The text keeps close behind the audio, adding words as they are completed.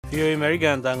VOA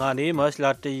American တန်ကနေ March လ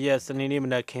 1 ရက်စနေနေ့မ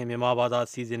နက်ခင်းမြန်မာဘာသာအ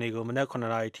စီအစဉ်တွေကိုမနက် 9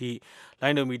 နာရီထိ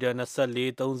လိုင်းဒိုမီတာ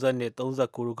 24, 32,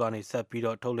 39တို့ကနေဆက်ပြီး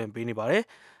တော့ထုတ်လွှင့်ပေးနေပါတယ်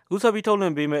။အခုဆက်ပြီးထုတ်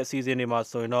လွှင့်ပေးမယ့်အစီအစဉ်တွေမှာ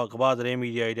ဆိုရင်တော့ကမ္ဘာသတင်း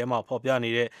မီဒီယာတွေထဲမှာဖော်ပြနေ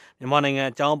တဲ့မြန်မာနိုင်ငံ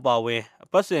အကြောင်းပါဝင်အ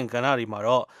ပတ်စဉ်ကဏ္ဍတွေမှာ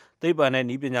တော့သိပ္ပံ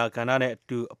နဲ့နည်းပညာကဏ္ဍနဲ့အ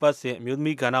တူအပတ်စဉ်အမျိုးသ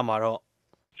မီးကဏ္ဍမှာတော့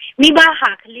မိ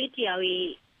ဘဟာကလေးတယောက်ရဲ့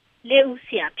လက်ဦးဆ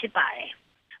ရာဖြစ်ပါတယ်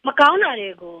။မကော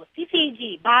င်းတာတွေ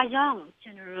ကိုသိသိကြီးဘာကြောင့်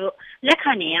ကျွန်တော်တို့လက်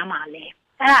ခံနေရမှာလဲ။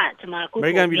အဲ့ဒါကျွန်မကို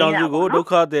အမေရိကန်ပြည်ထောင်စုကိုဒုက္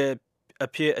ခသည်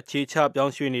အဖြစ်အ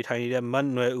ခြေချပြောင်းရွှေ့နေထိုင်နေတဲ့မတ်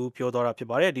နွယ်ဦးပြောသွားတာဖြစ်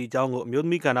ပါတယ်ဒီအကြောင်းကိုအမျိုး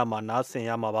သမီးကဏ္ဍမှာနား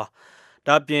ဆင်ရ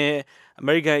မှာပါဒါပြင်အ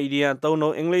မေရိကန် EDM သုံး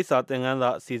လုံးအင်္ဂလိပ်စာသင်ခန်းစာ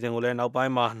အစီအစဉ်ကိုလည်းနောက်ပို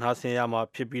င်းမှာနားဆင်ရမှာ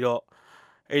ဖြစ်ပြီးတော့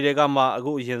အဲ့ဒီကမှ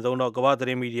အခုအရင်ဆုံးတော့ကမ္ဘာသတ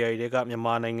င်းမီဒီယာတွေ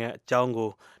ကမြန်မာနိုင်ငံအကြောင်း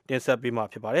ကိုတင်ဆက်ပေး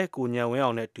မှာဖြစ်ပါတယ်ကိုညံဝ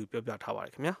င်းအောင်နဲ့အတူပြောပြထားပါတ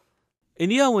ယ်ခင်ဗျာအိန္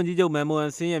ဒိယဝန်ကြီးချုပ်မန်မိုဟ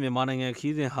န်ဆင်းရဲ့မြန်မာနိုင်ငံ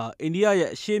ခီးစဉ်ဟာအိန္ဒိယရဲ့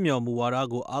အရှေ့မျှော်မူဝါဒ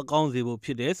ကိုအားကောင်းစေဖို့ဖြ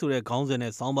စ်တယ်ဆိုတဲ့ခေါင်းစဉ်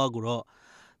နဲ့ဆောင်းပါးကိုတော့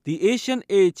The Asian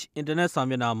Age အင်တာနက်စာ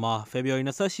မျက်နှာမှာဖေဖော်ဝါရီ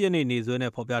 28 ရက်နေ့နေ့စွဲ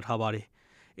နဲ့ဖော်ပြထားပါတယ်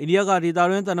။အိန္ဒိယကဒေ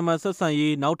သတွင်းတန်တမန်ဆက်ဆံ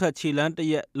ရေးနောက်ထပ်ခြေလှမ်းတစ်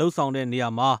ရက်လှုပ်ဆောင်တဲ့နေရာ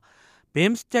မှာ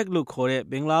BIMSTEC လို့ခေါ်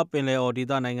တဲ့ဘင်္ဂလားပင်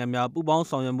လယ်အော်ဒေသနိုင်ငံများပူးပေါင်း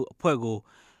ဆောင်ရွက်မှုအဖွဲ့ကို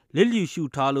လစ်လျူ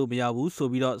ရှုထားလို့မရဘူးဆို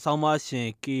ပြီးတော့ဆောင်းပါးရှင်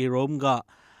K. Rome ကအ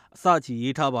စချီ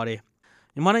ရေးထားပါတယ်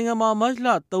။မြန်မာနိုင်ငံမှာမတ်လ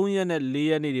 3 ရက်နဲ့ 4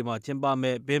 ရက်နေ့တွေမှာကျင်းပ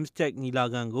မဲ့ BIMSTEC ညီလာ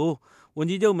ခံကိုဝန်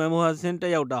ကြီးချုပ်မန်မိုဟန်ဆင်း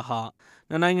တက်ရောက်တာဟာ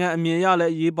နိုင်ငံအမြင်ရလ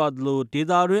ည်းအရေးပါသ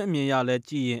လိုဒေသတွင်းအမြင်ရလ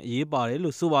ည်းကြည်ရင်အရေးပါ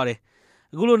တယ်လို့ဆိုပါတယ်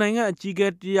။အခုလိုနိုင်ငံအကြီး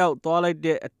အကဲတယောက်သွားလိုက်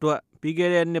တဲ့အတွက်ပြီး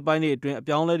ခဲ့တဲ့နှစ်ပိုင်းတွေအတွင်းအ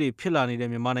ပြောင်းအလဲတွေဖြစ်လာနေတဲ့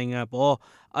မြန်မာ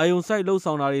နိုင်ငံပေါ်အာယုံစိုက်လှုပ်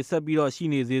ဆောင်တာတွေဆက်ပြီးတော့ရှိ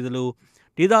နေသေးသ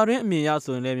လိုဒေသတွင်းအမြင်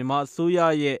ရဆိုရင်လည်းမြန်မာအစိုး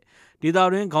ရရဲ့ဒေ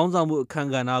သတွင်းခေါင်းဆောင်မှုအခ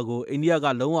မ်းကဏ္ဍကိုအိန္ဒိယက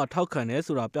လုံးဝထောက်ခံ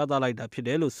တယ်ဆိုတာပြသလိုက်တာဖြစ်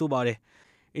တယ်လို့ဆိုပါတယ်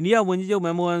။အိန္ဒိယဝန်ကြီးချုပ်မ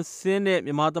န်မိုဟန်ဆင်း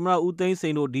နဲ့မြန်မာသမ္မတဦးသိ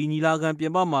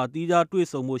န်းစိန်တို့ဒီညီလာခံပြင်ပမှာတီးခြားတွေ့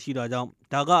ဆုံမှုရှိတာကြောင့်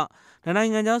ဒါကနို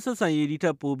င်ငံခြားဆက်ဆံရေးဒီ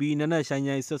ထက်ပိုပြီးနက်နက်ရှို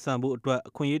င်းရှိုင်းဆက်ဆံဖို့အတွက်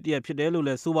အခွင့်အရေးတရက်ဖြစ်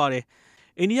တယ်လို့လည်းဆိုပါတယ်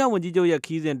။အိန္ဒိယဝန်ကြီးချုပ်ရဲ့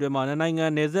ခီးစဉ်အတွင်းမှာနိုင်ငံ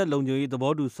နယ်စပ်လုံခြုံရေး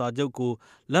သဘောတူစာချုပ်ကို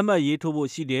လက်မှတ်ရေးထိုးဖို့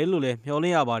ရှိတယ်လို့လည်းမျှော်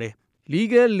လင့်ရပါတယ်။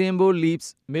 Legal limbo leaves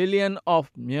millions of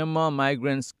Myanmar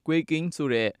migrants quaking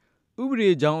ဆိုတဲ့ဥပ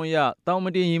ဒေကြောင်းအရတောင်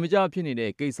မတင်ရေမကျဖြစ်နေတဲ့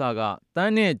ကိစ္စက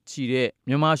တန်းနဲ့ချီ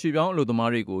တဲ့မြန်မာရွှေပြောင်းအလုပ်သ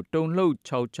မားတွေကိုတုန်လှုပ်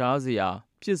ခြောက်ခြား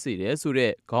စရာဖြစ်စေတယ်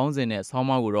ဆိုတဲ့ခေါင်းစဉ်နဲ့ဆောင်း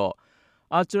ပါးကိုတော့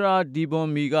အာချရာဒီဘွန်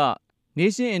မီက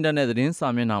Nation Internet သတ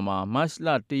င်းစာမျက်နှာမှာမတ်လ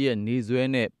 1 ရက်နေ့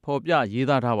စွဲနဲ့ဖော်ပြ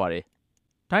ရေးသားထားပါတယ်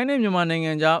။ထိုင်းနဲ့မြန်မာနိုင်ငံ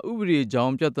ကြားဥပဒေကြော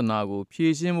င်းပြဿနာကိုဖြေ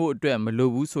ရှင်းဖို့အတွက်မလို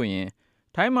ဘူးဆို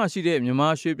ရင်ထိုင်းမှာရှိတဲ့မြန်မာ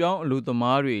ရွှေပြောင်းအလုပ်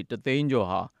သမားတွေတသိန်းကျော်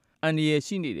ဟာအန္တရာယ်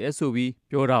ရှိနေတယ်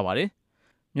ဆိုပြီးပြောထားပါတယ်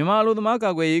။မြန်မာအလုပ်သ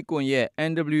မားကာကွယ်ရေးကွန်ရက်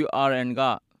NWRN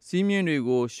ကစီးမြင့်တွေ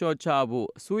ကိုရှော့ချဖို့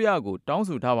အစိုးရကိုတော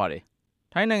င်းဆိုထားပါတယ်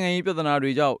။ထိုင်းနိုင်ငံရေးပြ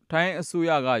ဿနာတွေကြောင့်ထိုင်းအစိုး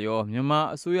ရက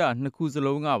ရောမြန်မာအစိုးရနှစ်ခုစ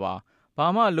လုံး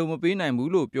ကပါဘာမှလုံမပေးနိုင်ဘူး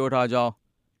လို့ပြောထားကြောင်း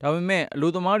ဒါပေမဲ့အလု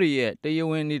ပ်သမားတွေရဲ့တရား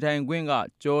ဝင်နေထိုင်ခွင့်က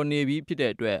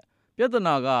ကြော်နေပြီးဖြစ်တဲ့အတွက်ပြဿ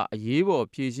နာကအ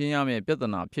ရေးပေါ်ဖြေရှင်းရမယ့်ပြ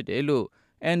ဿနာဖြစ်တယ်လို့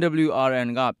NWRN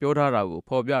ကပြောထားတာ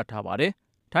ကိုဖော်ပြထားပါတယ်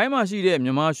။ထိုင်းမှာရှိ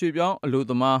တဲ့မြန်မာရွှေပြောင်း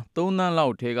အလုပ်သမား3 သန်း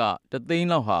လောက်ထဲက1 သိ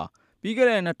န်းလောက်ဟာပြီး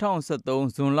ခဲ့တဲ့2013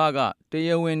ဇွန်လက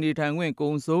တရားဝင်နေထိုင်ခွ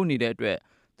င့်ကုန်ဆုံးနေတဲ့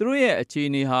အတွက်သူတို့ရဲ့အခြေ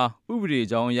အနေဟာဥ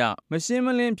ပဒေကြောင်းအရမရှင်း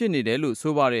မလင်းဖြစ်နေတယ်လို့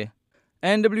ဆိုပါတယ်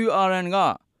။ NWRN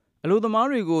ကအလုပ်သမား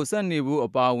တွေကိုဆက်နေဖို့အ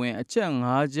ပါအဝင်အချက်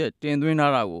5ချက်တင်သွင်း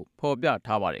ထားတာကိုဖော်ပြ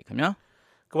ထားပါတယ်ခင်ဗျာ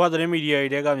ကမ္ဘာသတင်းမီဒီယာ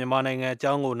တွေကမြန်မာနိုင်ငံအ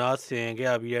ကြောင်းကိုနားဆင်ကြ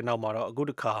ရပြီးတဲ့နောက်မှာတော့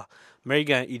အခုတစ်ခါ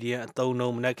American EDM အသုံးနှု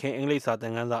န်းမနက်ခင်းအင်္ဂလိပ်စာ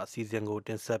သင်ခန်းစာအစီအစဉ်ကိုတ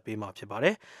င်ဆက်ပေးမှာဖြစ်ပါတ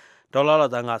ယ်ဒေါ်လာလာ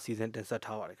တန်းကအစီအစဉ်တင်ဆက်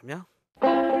ထားပါတယ်ခင်ဗျာ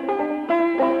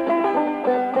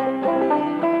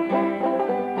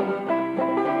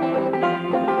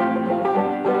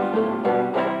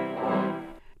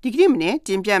ဒီကနေ့မနေ့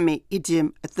တင်ပြမယ့် idiom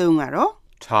အသုံးကတော့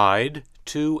tied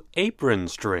to apron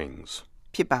strings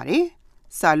ဖြစ်ပါတယ်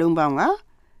။စာလုံးပေါင်းက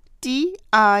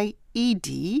TIED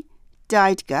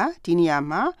tied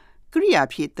ကဒီနေရာမှာ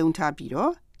ကရိယာဖြစ်သုံးထားပြီး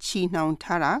တော့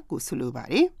ချီနှောင်ထားတာကိုဆို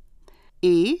လိုပါတယ်။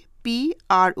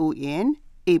 APRON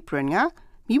apron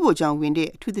ကမိဖို့ကြောင့်ဝင်တဲ့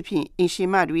အထူးသဖြင့်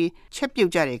အင်ရှင်မတွေချက်ပြု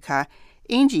တ်ကြတဲ့အခါ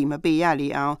အင်ဂျီမပေရလေ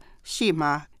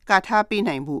အောင်ရှေ့မှာကာထားပေး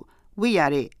နိုင်ဖို့ဝတ်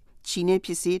ရတဲ့ချီနဲ့ဖြ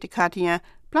စ်စေတစ်ခါတ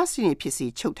ည်းပလတ်စတစ်နဲ့ဖြစ်စေ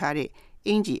ချုပ်ထားတဲ့အ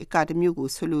င်ဂျီအကာတစ်မျိုး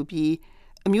ကိုဆို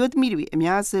လိုပြီးအမျိုးသမီးတွေ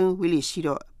အများဆုံးဝတ်လေ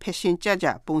ရှိတော့ fashion ကြကြ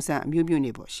ပုံစံအမျိုးမျိုးနေ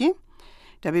ပေါ့ရှင်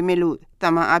။ဒါပေ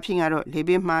မဲ့လို့တာမန်အားဖြင့်ကတော့လေဘ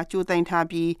င်းမှာကြိုးတိုင်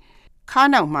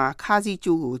ထားပြီးခါနောက်မှာခါးစည်း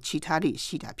ကြိုးကိုချီထားလိ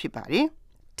ရှိတာဖြစ်ပါတယ်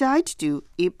။ Tied to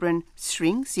apron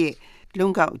strings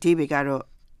ရဲ့လုံးကောက်အဓိပ္ပာယ်ကတော့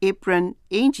apron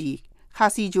အင်ဂျီ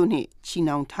ခါးစည်းကြိုးနဲ့ချီ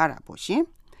နှောင်ထားတာပေါ့ရှင်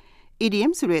။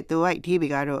 idiom ဆိုတဲ့သွယ်ဝိုက်အဓိပ္ပာ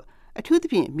ယ်ကတော့အထူးသ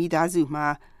ဖြင့်မိသားစု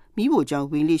မှာမိဖို့ကြောင့်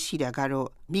ဝင်လေရှိတာ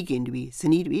ကတော့မိခင်တွေဇ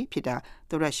နီးတွေဖြစ်တာ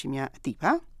သောရရှိများအသိ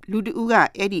ပါလူတဦးက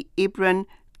အဲ့ဒီ apron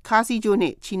ခါးစည်းကြိုး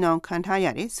နဲ့ချီနှောင်ခံထားရ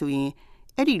တယ်ဆို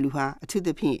ရင်အဲ့ဒီလူဟာအထူး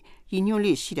သဖြင့်ရည်ညွှ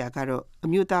န်းလေးရှိတာကတော့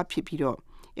အမျိုးသားဖြစ်ပြီးတော့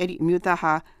အဲ့ဒီအမျိုးသား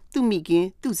ဟာသူ့မိခင်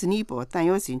သူ့ဇနီးပေါ်တန်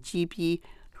ရောစင်ကြီးပြီး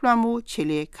လွှမ်းမိုးချေ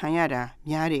လေခံရတာ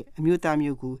များတဲ့အမျိုးသား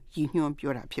မျိုးကိုရည်ညွှန်း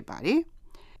ပြောတာဖြစ်ပါတယ်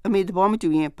အမေသဘောမတူ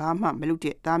ရင်ဘာမှမလုပ်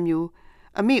တဲ့သားမျိုး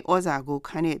အမေဩဇာကို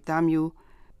ခံတဲ့သားမျိုး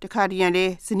တခါတရံလဲ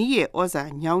ဇနီးရဲ့ဩဇာ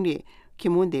ညောင်းတဲ့ခ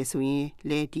င်မွန်းတယ်ဆိုရင်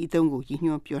လေဒီအသုံးကိုရည်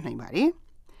ညွှန်းပြောနိုင်ပါတယ်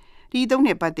ဒီအသုံး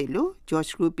နဲ့ပတ်သက်လို့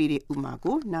George Group ရဲ့ဥမာ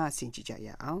ကိုနားဆင်ကြည့်ကြရ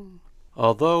အောင်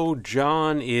Although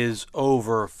John is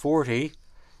over 40,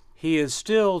 he is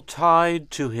still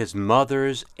tied to his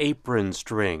mother's apron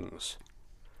strings.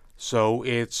 So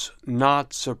it's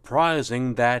not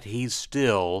surprising that he's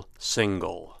still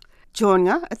single. John က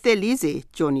အသက်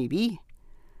40ကျော်နေပြီ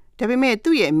ဒါပေမဲ့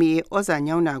သူ့ရဲ့အမေဩဇာ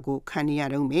ညောင်းတာကိုခံနေရ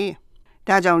တော့မယ်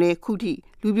ဒါကြောင့်လေခုထိ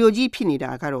လူပြိုကြီးဖြစ်နေ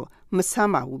တာကတော့မဆ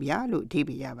မ်းပါဘူးဗျာလို့အဓိပ္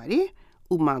ပာယ်ရပါတယ်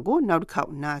ဥမာကိုနောက်တစ်ခေါ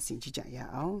က်နားဆင်ကြည့်ကြရ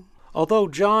အောင် Although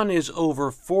John is over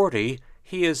 40,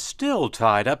 he is still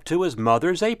tied up to his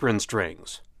mother's apron strings.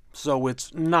 So it's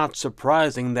not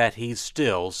surprising that he's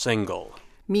still single.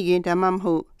 မိခင်ဒါမှမ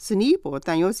ဟုတ်ဇနီးပေါ်တ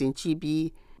န်ရောစင်ကြည့်ပြီး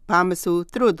ဘာမဆို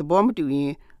သူတို့သဘောမတူရ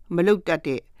င်မလုပ်တတ်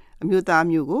တဲ့အမျိုးသား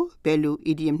မျိုးကိုဘယ်လို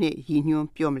idiom နဲ့ရည်ညွှန်း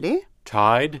ပြောမလဲ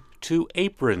Tied to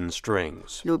apron strings.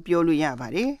 လို့ပြောလို့ရပါ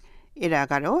တယ်အဲ့ဒါ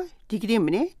ကတော့ဒီကနေ့မ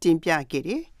နေ့တင်ပြခဲ့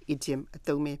တဲ့ idiom အ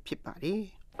သုံးပဲဖြစ်ပါတယ်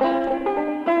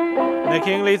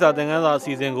Neking လေးစာသင်ခန်းစာအ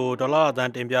စီအစဉ်ကိုဒေါ်လာအသ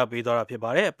န်းတင်ပြပေးသွားတာဖြစ်ပါ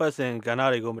တယ်အပတ်စဉ်ကဏ္ဍ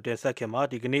တွေကိုမတင်ဆက်ခင်မှာ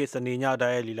ဒီကနေ့စနေညတို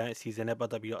င်းရဲ့လီလိုင်းအစီအစဉ်နဲ့ပတ်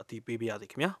သက်ပြီးတော့အတည်ပြုပေးပါရစေ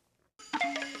ခင်ဗျာ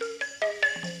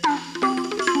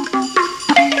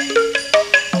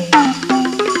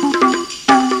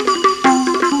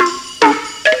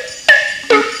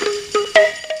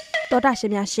တော်တာရှ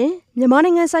င်များရှင်မြန်မာ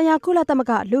နိုင်ငံဆိုင်ရာကုလသမဂ္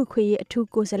ဂလူ့အခွင့်အရေးအထူး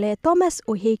ကိုယ်စားလှယ် Thomas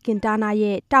O'Hay Quintana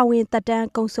ရဲ့တာဝန်သက်တမ်း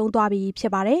ကုန်ဆုံးသွားပြီဖြ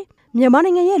စ်ပါတယ်မြန်မာ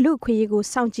နိုင်ငံရဲ့လူ့အခွင့်အရေးကို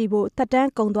စောင့်ကြည့်ဖို့သက်တမ်း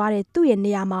ကုန်သွားတဲ့သူ့ရဲ့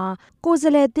နေရာမှာကိုယ်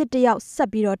စားလှယ်တစ်တယောက်ဆက်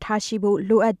ပြီးတော့ထားရှိဖို့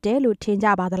လိုအပ်တယ်လို့ထင်ကြ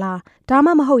ပါသလားဒါ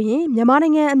မှမဟုတ်ရင်မြန်မာ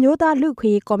နိုင်ငံအမျိုးသားလူ့အခွ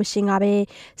င့်အရေးကော်မရှင်ကပဲ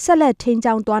ဆက်လက်ထိန်း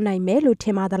ကျောင်းသွားနိုင်မယ်လို့ထ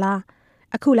င်ပါသလား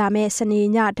အခုလာမယ့်စနေ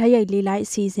ညဓာတ်ရိုက်လေးလိုင်းအ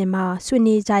စီအစဉ်မှာဆွေး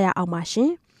နွေးကြရအောင်ပါရှ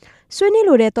င်ဆွေးနွေး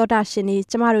လိုတဲ့သောတာရှင်တွေ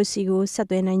ကျမတို့စီကိုဆက်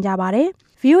သွယ်နိုင်ကြပါတယ်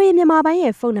VOA မြန်မာပိုင်း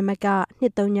ရဲ့ဖုန်းနံပါတ်က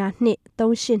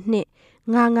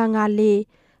232382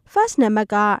 5554 First နံပါတ်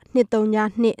က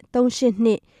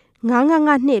232382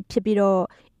 5552ဖြစ်ပြီးတော့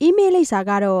email လိပ်စာ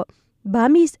ကတော့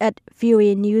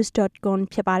burmese@voanews.com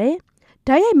ဖြစ်ပါတယ်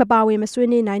ဓာတ်ရိုက်မပါဝင်မဆွေး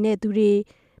နွေးနိုင်တဲ့သူတွေ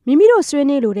မိမိတို့ဆွေး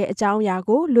နွေးလိုတဲ့အကြောင်းအရာ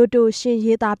ကိုလိုတိုရှင်း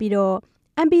ရေးသားပြီးတော့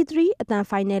MP3 အသံ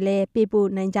ဖိုင်နဲ့လည်းပေးပို့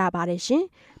နိုင်ကြပါတယ်ရှင်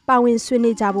ပါဝင်ဆွေး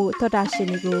နွေးကြဖို့သောတာရှင်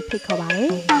တွေကိုဖိတ်ခေါ်ပါတ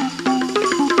ယ်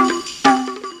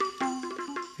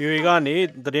VOA ကနေ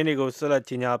သတင်းတွေကိုဆက်လက်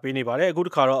ကြီးညာပေးနေပါတယ်အခုတ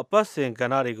စ်ခါတော့အပတ်စဉ်က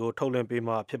ဏ္ဍတွေကိုထုတ်လွှင့်ပေး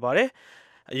မှာဖြစ်ပါတယ်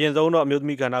အရင်ဆုံးတော့အမျိုးသ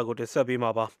မီးကဏ္ဍကိုတင်ဆက်ပေး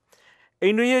မှာပါအိ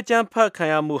န္ဒိယကျန်းဖတ်ခံ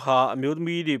ရမှုဟာအမျိုးသ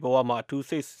မီးတွေဘဝမှာအထူး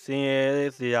စိတ်ဆင်းရဲ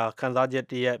စရာခံစားချက်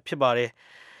တစ်ရပ်ဖြစ်ပါတယ်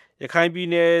ရခိုင်ပြည်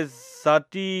နယ်ဇာ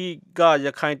တိကရ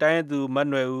ခိုင်တိုင်းသူမတ်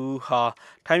နွယ်ဦးဟာ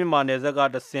ထိုင်းမြန်မာနယ်စပ်က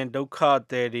တဆင်ဒုက္ခ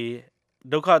သ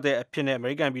ည်အဖြစ်နဲ့အမေ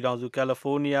ရိကန်ပြည်ထောင်စုကယ်လီ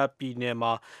ဖိုးနီးယားပြည်နယ်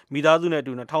မှာမိသားစုနဲ့အ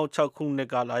တူ2006ခုနှစ်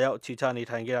ကလာရောက်အခြေချနေ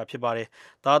ထိုင်ခဲ့တာဖြစ်ပါတယ်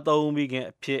။သားသုံးမိခင်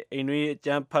အဖြစ်အိမ်တွင်းအကြ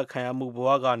မ်းဖက်ခံရမှုဘဝ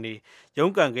ကနေရု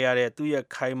န်းကန်ခဲ့ရတဲ့သူရဲ့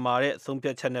ခိုင်မာတဲ့ဆုံးဖြ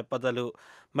တ်ချက်နဲ့ပတ်သက်လို့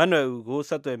မတ်နွယ်ဦးကို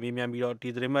ဆက်သွယ်မေးမြန်းပြီးတော့ဒီ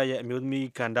သတင်းမှတ်ရဲ့အမျိုးသမီး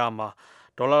ကဏ္ဍမှာ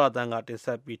ဒေါ်လာတန်းကတင်ဆ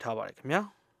က်ပေးထားပါတယ်ခင်ဗျာ။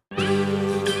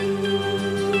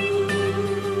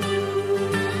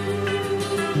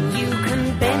 You can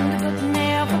bend but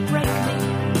never break me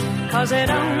Cause it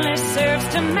only serves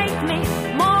to make me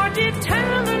more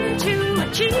determined to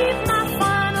achieve my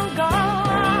final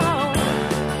goal.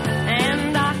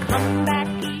 And I come back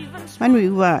even မန်နွေ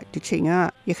ဦးကဒီချိန်က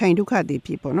ရခိုင်ဒုက္ခသည်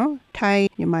ဖြစ်ပေါ့နော်ထိုင်း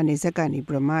မြန်မာနယ်စပ်ကနေ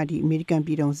ပြမဒီအမေရိကန်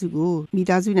ပြည်ထောင်စုကိုမိ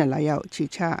သားစုနဲ့လာရောက်အခြေ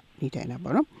ချနေထိုင်တာ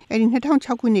ပေါ့နော်အဲ့ဒီ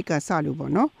2006ခုနှစ်ကစလို့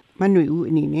ပေါ့နော်မန်နွေဦး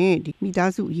အနေနဲ့ဒီမိ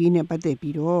သားစုအရေးနဲ့ပတ်သက်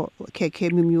ပြီးတော့အခက်အခဲ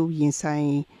မျိုးမျိုးရင်ဆိုင်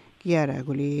ကြရတာ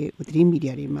ကိုလေသတင်းမီဒီ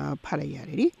ယာတွေမှာဖတ်လိုက်ရ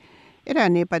တယ်လေအဲ့ဒါ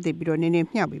နဲ့ပတ်သက်ပြီးတော့နည်းနည်း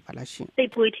မျှပေးပါလားရှင်စိ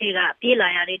တ်ပွေးထဲကပြေးလာ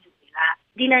ရတဲ့သူတွေက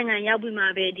ဒီနိုင်ငံရောက်ပြီးမှ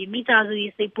ပဲဒီမိသားစု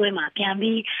ရေးစိတ်ပွေးမှာပြန်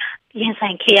ပြီးရင်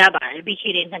ဆိုင်ခဲ့ရပါတယ်ပြီး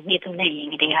ခဲ့တဲ့နှစ်သုံးနှစ်ရင်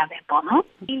ကတည်းကပဲပေါ့နော်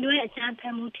ဒီလိုအကြမ်းဖ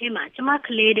က်မှုထဲမှာကျမက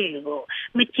လေးတွေကို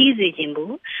မကြီးစေချင်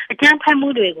ဘူးအကြမ်းဖက်မှု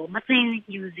တွေကိုမသိ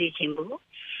ယူစေချင်ဘူး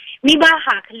မိဘ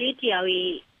ဟာကလေးတယောက်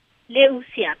ရဲ့လက်ဦး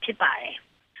ဆရာဖြစ်ပါတယ်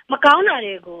မကောင်းတာ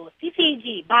တွေကိုသိသိ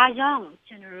ကြီးဘာကြောင့်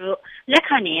ကျွန်တော်တို့လက်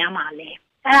ခံနေရမှာလဲ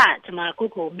အဲ့ဒါကျွန်မ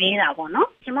ကိုမေးတာပေါ့နော်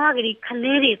ကျွန်မကဒီက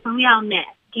လေးတွေ3ယောက်နဲ့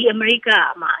ဒီအမေရိက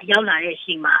မှာရောက်လာတဲ့အ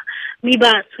ချိန်မှာမိဘ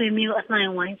ဆွေမျိုးအဆိုင်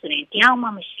ဝိုင်းဆိုရင်တယောက်မှ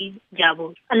မရှိကြ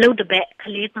ဘူးအလုပ်တစ်ပတ်က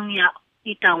လေး3ယောက်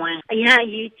ဒီတောင်ဝိုင်းအရင်အ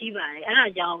ရေးကြီးပါတယ်အဲ့ဒါ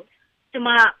ကြောင့်ကျွန်မ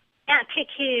အခက်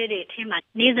ခဲတဲ့ထဲမှာ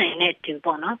နေဆိုင်နဲ့တူ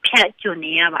ပေါ့နော်ဖြတ်ကျွ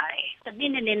နေရပါတယ်တပြ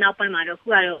ည့်နဲ့နောက်ပိုင်းမှာတော့ခု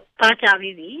ကတော့ပါကြ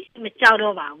ပြီမကြောက်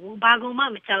တော့ပါဘူးဘာကုန်မှ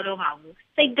မကြောက်တော့ပါဘူး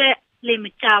စိတ်သက်လေးမ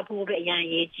ကြောက်ဖို့ပဲအရင်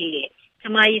ရေးကြီးတယ် ကျ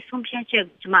မရဲ့ဆုံးဖြတ်ချက်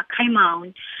ကျမခိုင်မာ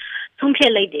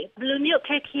အောင်ဆုံးဖြတ်လိုက်တယ်ဘယ်လိုမျိုး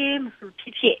ခက်ခဲမ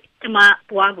ဆိုဖြစ်ကျမ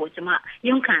ဘွားကိုကျမ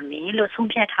ရုန်းကန်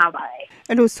မယ်လို့ဆုံးဖြတ်ထားပါ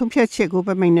တယ်အဲ့လိုဆုံးဖြတ်ချက်ကို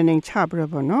ပမိုင်နေချပြ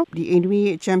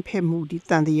ရပါတော့ဒီအိန္ဒိယအချမ်းဖက်မှုဒီ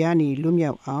တန်တ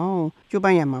ရားနေလွတ်မြောက်အောင်ကြိုးပ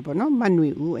မ်းရမှာပေါ့နော်မတ်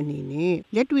နွေဦးအနေ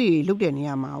နဲ့လက်တွေ့လုပ်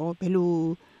တဲ့နေရာမှာရောဘယ်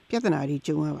လိုပြဿနာ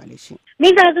တွေကြုံရပါလဲရှင်မိ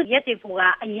သားစုရက်တွေက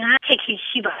အများခက်ခဲ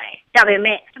ရှိပါတယ်ဒါပေ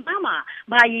မဲ့ကျမ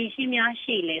မှာဘာရည်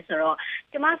ရှိများရှိလဲ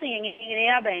ဆိုတော့ကျမဆိုရင်ငယ်ငယ်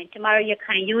လေးကပဲကျမတို့ရ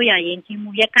ခိုင်ရိုးရာယဉ်ကျေး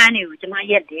မှုရက်ကန်တွေကိုကျမ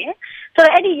ရက်တယ်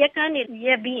ဆိုတော့အဲ့ဒီရက်ကန်တွေရ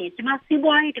က်ပြီးရင်ကျမ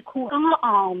စီးပွားရေးတစ်ခုကော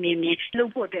င်းအောင်မြင်လု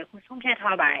ပ်ဖို့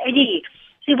အတွက်ခုဆုံးဖြတ်ထားပါတယ်အဲ့ဒီ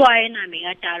စီးပွားရေးနာမည်က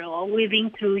ကြတော့ Weaving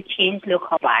Through Change လို့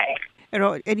ခေါ်ပါတယ်အဲ့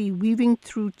တော့အဲ့ဒီ Weaving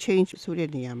Through Change ဆိုတဲ့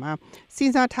နေရာမှာစ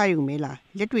ဉ်းစားထားရုံပဲ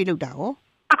လားလက်တွေ့လုပ်တာ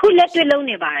ရောအခု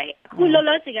လက်တွေ့လုံးနေပါတယ်အခုလော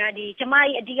လောဆယ်ကဒီကျမ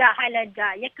ရဲ့အဓိက highlight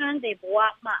ကရက်ကန်းတွေဘ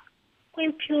ဝမှာခွ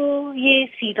င့်ပြု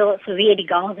ရေးစီတော့ဆိုပြီးဒီ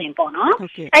ကောင်း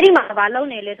စဉ်ပေါ့နော်အဲ့ဒီ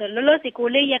မှာဘာလုပ်နေလဲဆိုလောလောဆယ်ကို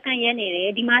လေးရက်ကန်းရဲနေ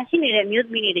တယ်ဒီမှာရှိနေတဲ့မျိုးသ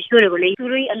မီးတွေတချို့တွေကိုလေသူ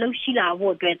တို့အလုပ်ရှိလာ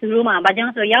ဖို့အတွက်သူတို့မှာဘာကြော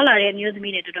င့်ဆိုရောက်လာတဲ့မျိုးသ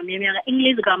မီးတွေတော်တော်များများကအင်္ဂလိ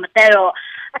ပ်စကားမတတ်တော့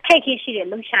အခက်အခဲရှိ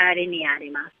တဲ့လှုပ်ရှားရတဲ့နေရာ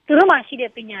တွေမှာသူတို့မှာရှိ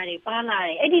တဲ့ပညာတွေပါလာတ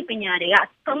ယ်အဲ့ဒီပညာတွေက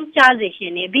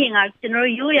အသုံးချစေရှင်နေပြီးရင်ကကျွန်တော်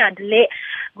ရိုးရာဒလက်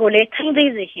ကိုလေထိမ့်သိ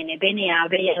စေရှင်နေ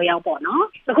ဘယ်နေရာပဲရောက်ပေါ့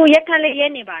နော်အခုရက်ခန့်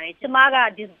လေးရဲနေပါတယ်ကျမက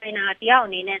ဒီဇိုင်နာတယောက်အ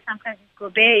နေနဲ့ San Francisco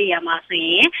Bay Area မှာဆို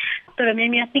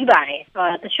ရင်တော်တော်များများသိပါတယ်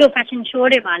ဆိုတော့တချို့ fashion show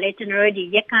တွေမှာလည်း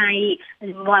ကျွန်တော်တို့ဒီရက်ခန့်ကြီး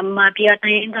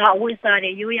မှာပြတိုင်းကအဝတ်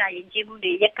စားတွေရိုးရာယဉ်ကျေးမှု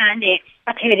တွေရက်ခန့်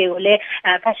တွေအထည်တွေကိုလည်း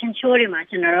fashion show တွေမှာ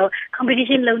ကျွန်တော်တို့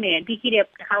competition လုပ်နေပြီးခဲ့တဲ့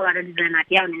တစ်ခါကတော့ဒီ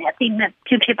ဇိုင်နာတယောက်အနေနဲ့အသိမှတ်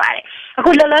ဖြစ်ပါတယ်အခု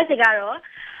လောလောဆယ်ကတော့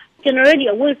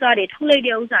ကျွန်တော်တို့ဒီအဝတ်စားတွေထုတ်လိုက်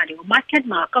တဲ့ဥစ္စာတွေကို market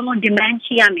မှာကောင်းကောင်း demand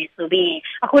ရှိရမယ်ဆိုပြီး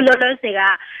အခုလောလောဆယ်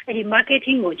ကဒီ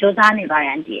marketing ကိုစ조사နေပါ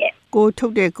ရန်တည်းကိုထု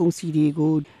တ်တဲ့ကုန်စည်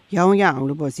တွေကိုရောင်းရအောင်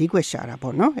လို့ပေါ့ဈေးကွက်ရှာတာ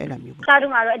ပေါ့နော်အဲ့လိုမျိုးပေါ့စား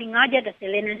တော့ကတော့ဒီငါးချက်တစ်စ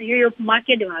လေးနဲ့ရိုးရိုး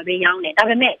market တွေမှာပဲရောင်း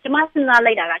တယ်ဒါပေမဲ့ကျွန်မစဉ်း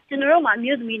စားလိုက်တာကကျွန်တော်တို့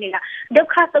မှာမြို့သမီးတွေကဒုက္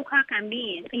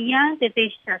ခခံပြီးရင်အရန်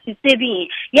စစ်ပြီးရင်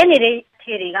ရနေတဲ့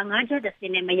ထဲတွေကငါးချက်တစ်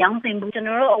စနဲ့မရောင်းစင်ဘူးကျွန်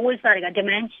တော်တို့အဝတ်စားတွေက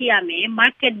demand ရှိရမယ်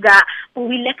market ကပို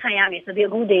ပြီးလက်ခံရမယ်ဆိုပြီး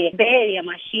အခုဒီ Bay Area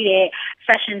မှာရှိတဲ့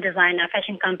fashion designer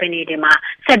fashion company တွေမှာ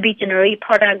ဆက်ပြီးကျွန်တော်တို့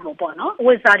product ကိုပေါ့နော်အ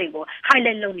ဝတ်စားတွေကို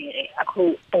highlight လုပ်နေတယ်အခု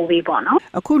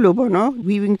ပိုပြီးပေါ့နော်အခုလိုပေါ့နော်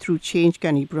weaving through change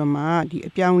ကနေပြမဒီ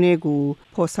အပြောင်းလဲ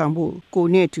ကိုဖော်ဆောင်ဖို့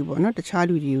ကိုနဲ့အတူပေါ့နော်တခြား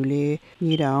လူတွေကိုလည်း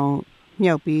မြေတောင်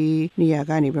မြောက်ပြီးနေရာ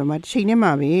ကနေပြမတစ်ချိန်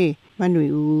နဲ့မှာပဲ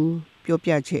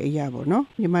မနှွေဦးပြောပြချက်အရာပေါ့နော်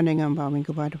မြန်မာနိုင်ငံပါဝင်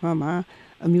ကမ္ဘာတစ်ပတ်မှာ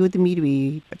အမျိုးသမီး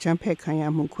တွေအချမ်းဖက်ခံ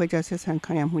ရမှုခွဲခြားဆက်ဆံ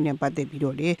ခံရမှုနဲ့ပတ်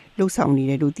သက်ပြီးတော့လေလှုပ်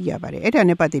ဆောင်နေတယ်လို့သိရပါတယ်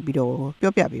အဲ့ဒါနဲ့ပတ်သက်ပြီးတော့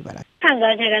ပြောပြပေးပါလားခံ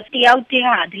စားချက်ကတယောက်တည်း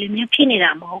ဟာဒီလိုမျိုးဖြစ်နေ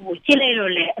တာမဟုတ်ဘူးကြည့်လိုက်တော့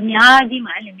လေ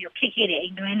အများကြီးမှအဲ့လိုမျိုးဖြစ်ခဲ့တဲ့အိ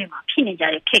မ်တွင်းတွေ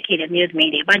မှာဖြစ်နေကြတဲ့ဖြစ်ခဲ့တဲ့မျိုးသ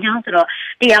မီးတွေဘာကြောင့်ဆိုတော့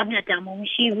တရားမျှတမှုမ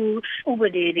ရှိဘူးဥပ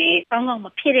ဒေတွေကောင်းကောင်းမ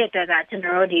ဖြစ်တဲ့အတွက်ကကျွန်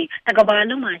တော်တို့ဒီတကဘာ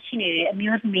လုံးမှာရှိနေတဲ့အ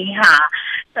မျိုးသ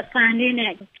မီးဟာစံလေး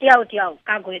နဲ့တ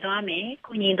ယောက်ကာကွယ်သွားမယ်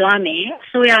ကုညီသွားမယ်အ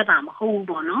စိုးရကမဟုတ်ဘူး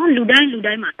ပေါ့နော်လူ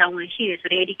တိုင်းမှာတာဝန်ရှိတယ်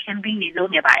ဆိုတဲ့ဒီ campaign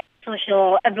တွေလုပ်နေပါတယ် social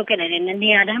advocate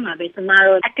နဲ့နေရာတိုင်းမှာပဲကျ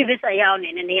မတို့ activist အရောက်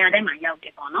နေနေရာတိုင်းမှာရောက်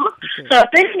တယ်ပေါ့နော်ဆိုတော့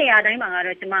ဒီနေရာတိုင်းမှာက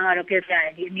တော့ကျမကတော့ပြောပြရတ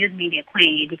ယ်ဒီ amusement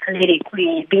တွေခွင့်ဒီကလေး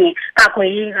တွေခွင့်ပြီးကာကွယ်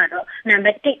ရေးကတော့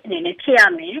number 1အနေနဲ့ဖြစ်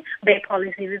ရမယ်ဘယ်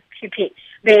policy ဖြစ်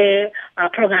ဘယ်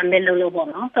program ပဲလုပ်ပေါ့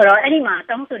နော်ဆိုတော့အဲ့ဒီ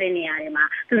မှာတောင်းဆိုတဲ့နေရာတွေ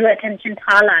မှာသူတို့ attention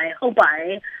ထားလာတယ်ဟုတ်ပါ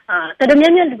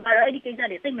တယ်တော်တော်များများလူကတော့အဲ့ဒီကိစ္စ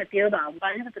တွေစိတ်မပြောပါ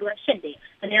ဘူးဘာလို့လဲဆိုတော့သူတို့ကရှစ်တယ်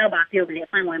တကယ်တော့ဘာပြောမလဲ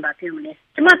fine wine ဘာပြော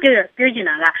မလဲကျမပြောချင်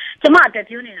တာကကျမ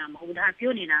အတွက်ပြောနေတာမဟုတ်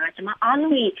ဘူးဒါပြောနေတာကကျမအားလုံး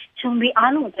ကြီးခြုံပြီး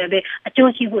အားလုံးအတွက်ပဲ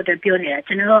အကျိုးရှိဖို့အတွက်ပြောနေတာ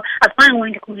ကျွန်တော် fine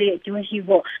wine တစ်ခုလေးအကျိုး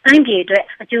ရှိဖို့တိုင်းပြည်အတွက်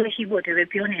အကျိုးရှိဖို့အတွက်ပဲ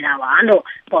ပြောနေတာပါလို့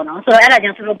ပေါ့နော်ဆိုတော့အဲ့ဒါကြော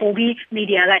င့်သူတို့ပိုပြီး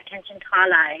media က attention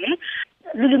ထားလာတယ်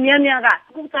လူများ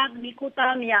ကကိုသားသမီးကို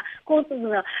သားမ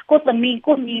ယားကိုသမီး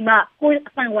ကိုညီမ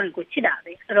ကိုအဆိုင်ဝိုင်းကိုချစ်တာ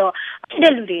ပဲ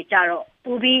ဆိုတော့ချစ်တဲ့လူ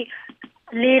တွေကြတော့ပိုပြီး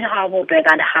လေးထားဖို့အတွက်က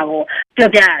ဒါဟာ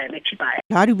ကိုပြောပြရတယ်ပဲဖြစ်ပါတယ်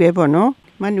ဒါတူပဲပေါ့နော်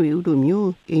မနှွေဦးတို့မျိုး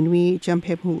အိန္ဒိယချမ်း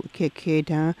ဖက်မှုအခက်ခဲ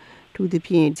တန်းသူ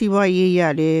သဖြင့်စီးပွားရေး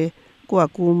ရတယ်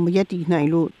ကိုမရက်တည်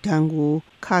နိုင်လို့ဒဏ်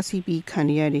ကိုခါစီးပြီးခံ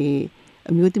ရတဲ့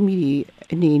အမျိုးသမီး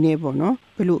တွေအနေ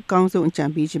နဲ့ပေါ့နော်ဘယ်လိုအကောင်းဆုံးအကြံ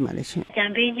ပေးချင်ပါလဲရှင်အ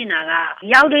ကြံပေးချင်တာ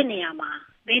ကရောက်တဲ့နေရာမှာ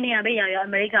ဘယ်နေရာပဲရောက်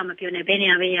အမေရိကမပြောနဲ့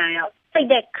ဘယ်နေရာပဲရောက်စိတ်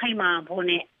သက်ခိုင်မာဖို့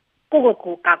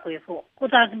နဲ့ကိုကာကွယ်ဖို့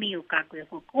ကိုသားသမီး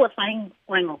ကိုကာကွယ်ဖို့ကိုအဆိုင်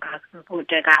ဝိုင်း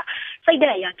ကိုကာကွယ်ဖို့တက်ကစိတ်သ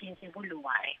က်အရာပြင်ဆင်ဖို့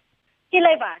လိုပါတယ်ကြ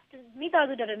ည့်လိုက်ပါမိ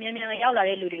သားစုတော်တော်များများရောက်လာ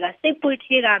တဲ့လူတွေ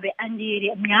ကစိတ်ပွေးသေးတာပဲအန်ဒီတွေ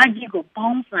အများကြီးကို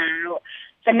ဘောင်း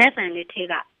ဆန်တော့စနက်ဆန်လေးသေး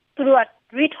ကသူတို့က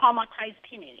re-traumatize ဖြ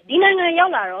စ်နေတယ်ဒီနိုင်ငံ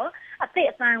ရောက်လာတော့အသိ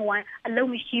အဆိုင်ဝိုင်း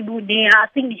အလုံးမရှိဘူးနေရာ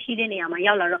အသိမရှိတဲ့နေရာ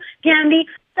မှာရောက်လာတော့ပြန်ပြီး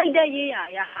စိတ်သက်ရေး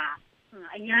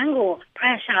ရဟာအရန်ကို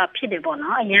pressure ဖြစ်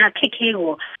တယ်ပေါ့နော်အရန်ခက်ခဲ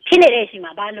ကိုဖြစ်နေတဲ့အချိန်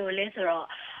မှာဘာလို့လဲဆိုတော့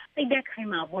စိတ်သက်ခိုင်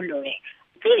မာဖို့လိုတယ်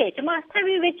သိတယ်ကျမဆက်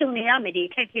ပြီးပဲကြုံနေရမယ်ဒီ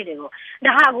အခက်အခဲတွေကို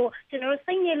ဒါဟာကိုကျွန်တော်တို့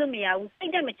စိတ်ညစ်လို့မရဘူးစိ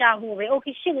တ်တက်မကြဘူးပဲ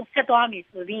okay ရှေ့ကိုဆက်သွားမယ်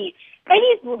ဆိုပြီးအဲ့ဒီ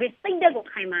ကိုပဲစိတ်တက်ကို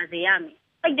ခိုင်မာစေရမယ်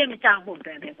စိတ်တက်မကြဖို့အ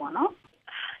တွက်ပဲပေါ့နော်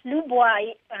လူဘွား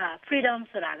freedom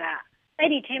ဆိုတာကအဲ့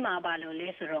ဒီထဲမှာပါလို့လဲ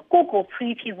ဆိုတော့ကိုကို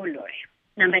free ဖြစ်ဖို့လိုတယ်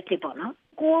နံပါတ်1ပေါ့နော်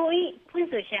ကိုကြီးဖွင့်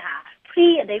ဆိုချက်ဟာ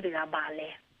free အဓိပ္ပာယ်ကပါလဲ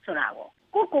ဆိုတာ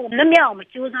ကိုကိုလွတ်မြောက်အောင်မ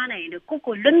ကြိုးစားနိုင်ရင်ကို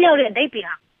ကိုလွတ်မြောက်တဲ့အဓိပ္ပာယ်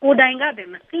ဟာကိုတိုင်ကပဲ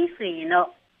မသိစေရင်တော့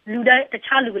လူတိုင်းတ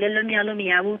ခြားလူကလည်းလွတ်မြောက်လို့မ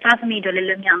ရဘူးသားသမီးတွေလည်း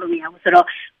လွတ်မြောက်လို့မရဘူးဆိုတော့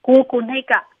ကိုနှိတ်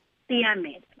ကသိရမ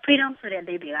ယ် freedom ဆိုတဲ့အ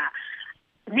ဓိပ္ပာယ်က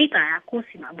နှိတ်တာကကို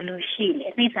စီမှာဘယ်လိုရှိလဲ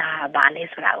နှိတ်တာကဘာလဲ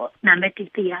ဆိုတာကိုနံပါတ်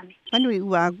1သိရမယ်မနွေ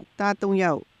ဦးကသား3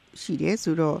ယောက်ရှိတယ်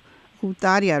ဆိုတော့ခု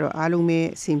သားတွေကတော့အားလုံးပဲ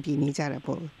အဆင်ပြေနေကြတာ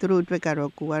ပေါ့သူတို့အတွက်က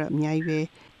တော့ကိုကတော့အများကြီးပဲ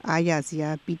အားရစရာ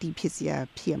ပီတိဖြစ်စရာ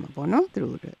ဖြစ်မှာပေါ့နော်သူ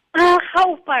တို့အတွက်ဟု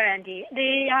တ်ပါရန်ဒီ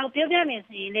ပြောပြမယ်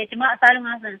ဆိုရင်လေကျမအသားလုံးက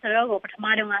ဆိုတော့ကိုပထမ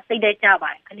တုန်းကစိတ်တက်ကြပါ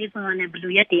တယ်ခလေးဆုံးနဲ့ဘယ်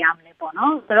လိုရက်တည်ရမလဲပေါ့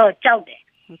နော်ဆိုတော့ကြောက်တယ်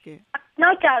ဟုတ်ကဲ့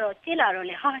နောက်ကြတော့ကြည့်လာတော့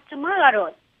လေဟာကျမက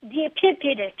တော့ဒီဖြစ်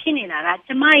နေတာက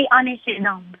ကျမရဲ့အားနေရှင်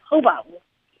တော့ဟုတ်ပါဘူး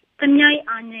ကျမရဲ့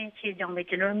အားနေရှင်ကြောင့်ပဲ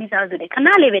ကျွန်တော်မိသားစုတွေခဏ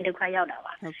လေးပဲဒုက္ခရောက်တာ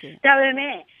ပါဟုတ်ကဲ့ဒါပေ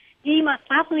မဲ့ဒီမှာ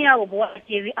စားခွင့်ရကိုဘဝအ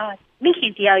ခြေပြီးမိခ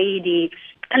င်တရားကြီးဒီ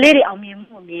ကလေးတွေအောင်မြင်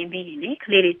မှုမြင်ပြီးလေက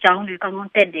လေးတွေကြောင်းတွေကောင်းကော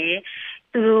င်းတက်တယ်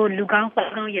သူတို့လူကောင်း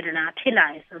စားကောင်းယတနာဖြစ်လာ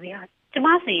တယ်ဆိုပြီးကျမ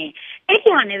ဆိုရင်အဲ့ဒီ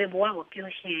ဟာနဲ့ပဲဘဝကို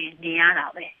ပျော်ရွှင်နေရတာ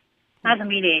ပဲသားသ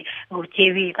မီးတွေခြေ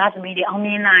ပြီးသားသမီးတွေအောင်မြ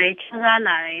င်လာတယ်ချမ်းသာ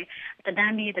လာတယ်တ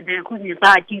န်းအခုစီ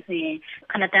စားကြည့်ဆိုရင်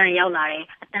ခဏတန်းရောက်လာတယ်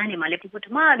အတန်းတွေမှာလည်းပထ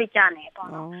မလေးကြာနေပေါ့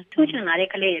နော်ထူးချွန်လာတဲ့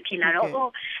ကလေးတွေဖြစ်လာတော့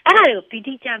အဲ့ဒါတွေကိုပီ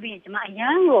တိကြပြီးရင်ကျမအရ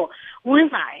န်ကိုဝန်း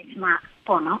စားတယ်ကျမ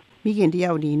ပေါ့နော်မိခင်တ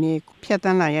ယောက်ဒီနေ့ဖြတ်တ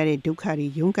န်းလာရတဲ့ဒုက္ခတွေ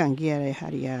ရုန်းကန်ခဲ့ရတဲ့ဟာ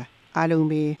တွေကအားလုံး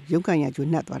ပဲရုန်းကန်ရကြိုး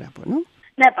နှက်သွားတာပေါ့နော်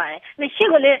နှက်ပါတယ်မရှိ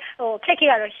ကိုလေခက်ခဲ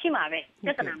ရတော့ရှိမှာပဲပြ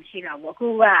ဿနာမရှိတော့ဘူးအခု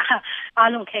က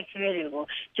အားလုံးခက်ခဲတွေကို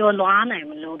ကျော်လွှားနိုင်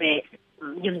မလို့ပဲ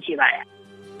ယုံကြည်ပါတယ်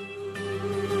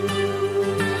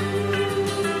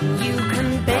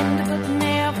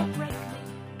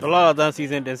ဒေါ်လာအသန်းစီ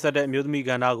စဉ်တင်ဆက်တဲ့အမျိုးသမီးက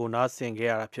ဏ္ဍကိုနားဆင်ခဲ့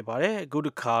ရတာဖြစ်ပါတယ်အခုတ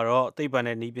စ်ခါတော့သိပ္ပံ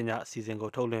နဲ့နည်းပညာအစီအစဉ်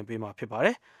ကိုထုတ်လွှင့်ပေးမှာဖြစ်ပါတ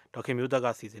ယ်ဒေါက်ခင်မျိုးသက်က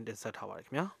စီစဉ်တင်ဆက်ထားပါတယ်ခ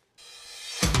င်ဗျာ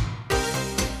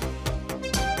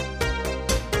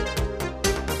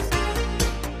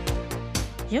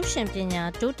ရုပ်ရှင်ပညာ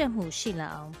တိုးတက်မှုရှိလာ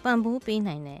အောင်ပံ့ပိုးပေး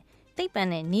နိုင်တဲ့သိပ္ပံ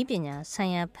နဲ့နည်းပညာဆို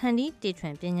င်ရာဖန်တီးတီထွ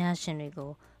င်ပညာရှင်တွေ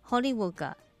ကို Hollywood က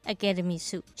Academy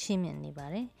ဆုချီးမြှင့်နေပါ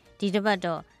တယ်ဒီတစ်ပတ်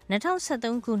တော့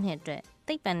2013ခုနှစ်အတွက်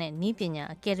သိပ္ပံနဲ့နည်းပညာ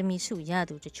Academy ဆုရ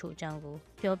သူတချို့အကြောင်းကို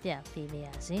ပြောပြပေးပါရ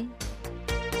စေ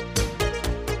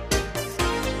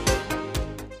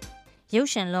ရုပ်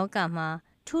ရှင်လောကမှာ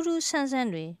ထူးထူးဆန်းဆန်း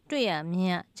တွေတွေ့ရမြင်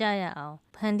ရကြားရအောင်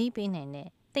ဖန်တီးပေးနိုင်တဲ့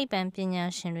သိပ္ပံပညာ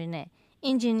ရှင်တွေနဲ့အ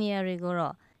င်ဂျင်နီယာတွေကို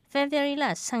တော့ February လ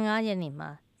15ရက်နေ့မှာ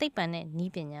သိပ္ပံနဲ့န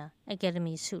ည်းပညာ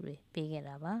Academy ဆုတွေပေးခဲ့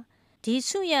တာပါဒီ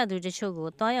ဆုရသူတချို့ကို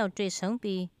တွားရောက်တွေ့ဆုံ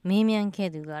ပြီးမေးမြန်းခဲ့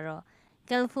သူကတော့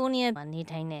California မှာနေ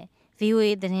ထိုင်တဲ့ VOA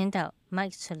သတင်းတောက်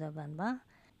Mike Sullivan ပါ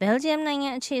Belgium နိုင်ငံ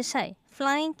အခြေစိုက်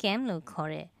Flying Cam လို့ခေါ်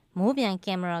တဲ့မိုးပြန်က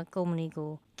င်မရာကုမ္ပဏီ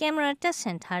ကိုကင်မရာတပ်ဆ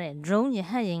င်ထားတဲ့ drone ရ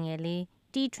ဟတ်ယာဉ်ငယ်လေး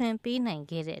တီထွင်ပေးနိုင်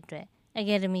ခဲ့တဲ့အတွက်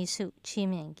Academy ဆုချီး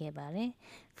မြှင့်ခဲ့ပါတယ်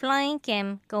Flying Cam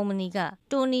ကုမ္ပဏီက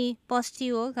Tony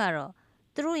Postio ကတော့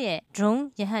သူတို့ရဲ့ drone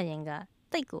ရဟတ်ယာဉ်က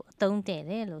သိပ်ကိုအသုံးတည့်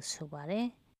တယ်လို့ဆိုပါတယ်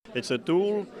It's a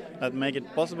tool that makes it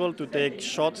possible to take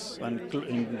shots and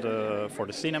for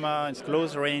the cinema, it's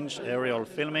close range aerial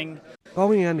filming. ကောင်း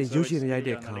ကင်ကနေရုပ်ရှင်ရိုက်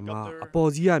တဲ့အခါမှာအပေါ်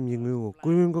စီးကမြင်ကွင်းကိုကွ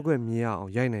င်းကွက်မြင်ရအော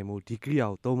င်ရိုက်နိုင်မှုဒီကိရိယာ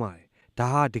ကိုသုံးပါတယ်။ဒါ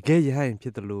ဟာတကယ်ရဟတ်ယာဉ်ဖြ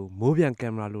စ်တယ်လို့မိုးပြန်က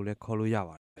င်မရာလို့လည်းခေါ်လို့ရ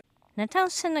ပါတယ်။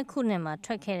2012ခုနှစ်မှာ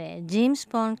ထွက်ခဲ့တဲ့ James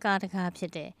Bond ကားတကားဖြ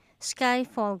စ်တဲ့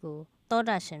Skyfall ကိုသော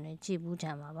တာရှင်တွေကြည့်ဘူးကြ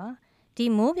မှာပါ။ဒီ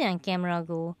မိုးပြန်ကင်မရာ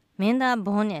ကိုမင်းသား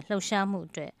Bond ရဲ့လှုပ်ရှားမှု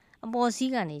အတွက်အပေါ်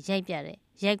စီးကနေရိုက်ပြတဲ့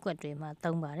ရိုက်ကွက်တွေမှာ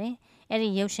သုံးပါတယ်။အဲ့ဒီ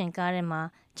ရုပ်ရှင်ကားထဲမှာ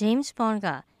James Bond က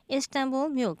အစ္စတန်ဘူ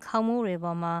လ်မြို့ခေါင်မိုးတွေ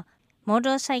ပေါ်မှာမော်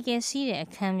တော်ဆိုင်ကယ်စီးတဲ့အ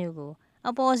ခန်းမျိုးကို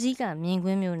အပေါ်စီးကမြင်ကွ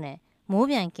င်းမျိုးနဲ့မိုး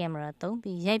ပြန်ကင်မရာသုံး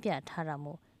ပြီးရိုက်ပြထားတာ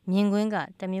မို့မြင်ကွင်းက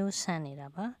တမျိုးဆန်းနေတာ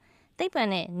ပါ။သိပ္ပံ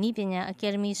နဲ့နည်းပညာ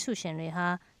Academy ဆုရှင်တွေဟာ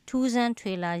ထူးဆန်း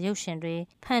ထွေလာရုပ်ရှင်တွေ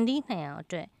ဖန်တီးနိုင်အောင်အ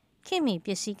တွက်ခေတ်မီပ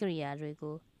စ္စည်းကိရိယာတွေ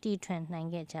ကိုတီထွင်နိုင်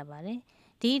ခဲ့ကြပါတယ်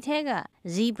။ဒီအထက်က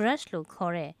ZBrush လို့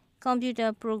ခေါ်တဲ့computer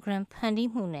program ဖန်တီး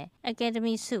မှုနဲ့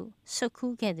Academy ဆုဆွတ်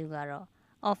ခူးခဲ့သူကတော့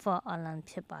Offer Allen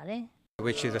ဖြစ်ပါတယ်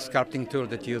which is a sculpting tool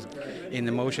that used in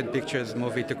the motion pictures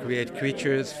movie to create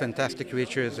creatures, fantastic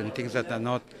creatures and things that are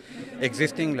not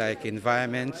existing like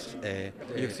environments.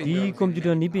 ဒီကွန်ပျူ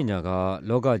တာနည်းပညာက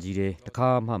လောကကြီးထဲတစ်ခါ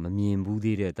မှမမြင်ဘူး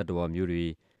သေးတဲ့တတ္တဝါမျိုးတွေ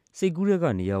စိတ်ကူးတဲ့က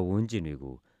နေရာဝန်းကျင်တွေ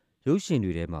ကိုရုပ်ရှင်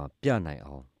တွေထဲမှာပြနိုင်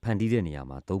အောင်ဖန်တီးတဲ့နေရာ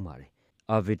မှာသုံးပါတယ်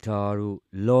။ Avatar တို့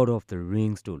Lord of the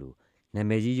Rings တို့လိုနာ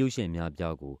မည်ကြီးရုပ်ရှင်များ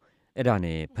ပြားကိုအဲ့ဒါ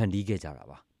နဲ့ဖန်တီးခဲ့ကြတာ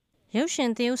ပါရုပ်ရှင်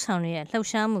သရုပ်ဆောင်တွေရဲ့လှုပ်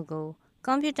ရှားမှုကို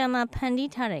ကွန်ပျူတာမှာဖန်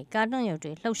တီးထားတဲ့ကာတွန်းရုပ်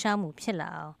တွေလှုပ်ရှားမှုဖြစ်လာ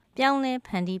အောင်ပြောင်းလဲဖ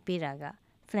န်တီးပေးတာက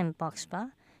Flintbox ပါ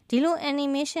ဒီလို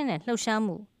animation နဲ့လှုပ်ရှား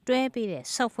မှုတွဲပေးတဲ့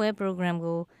software program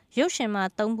ကိုရုပ်ရှင်မှာ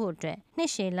သုံးဖို့အတွက်နှ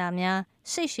စ်ရှည်လများ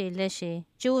စိတ်ရှည်လက်ရှည်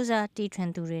စူးစမ်းတီထွင်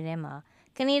သူတွေထဲမှာ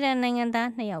ကနေဒါနိုင်ငံသား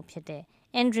2ယောက်ဖြစ်တဲ့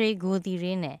Andre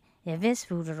Gauthier နဲ့ Yavis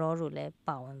Boudreau တို့လည်း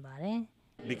ပါဝင်ပါတယ်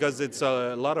Because it's a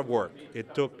lot of work. It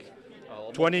took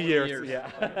 20 years. Yeah.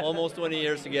 Almost 20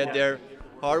 years to get there.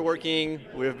 Hardworking.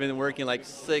 We've been working like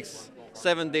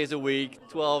 6-7 days a week,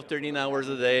 12-13 hours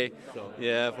a day.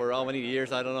 Yeah, for how many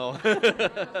years? I don't know.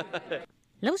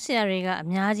 လှုပ်ရှားတွေကအ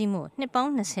များကြီးမို့နှစ်ပေါ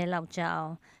င်း20လောက်ကြာအော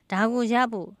င်ဒါကိုရ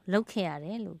ဖို့လုပ်ခဲ့ရတ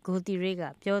ယ်လို့ Gauthier က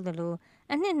ပြောသလို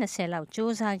အနှစ်20လောက်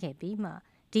စူးစမ်းခဲ့ပြီးမှ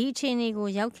ဒီအခြေအနေကို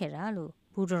ရောက်ခဲ့တာလို့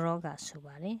Boudreau ကဆို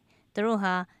ပါတယ်သူတို့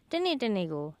ဟာတနေ့တနေ့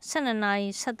ကို12နာရီ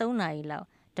13နာရီလောက်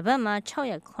တပတ်မှာ6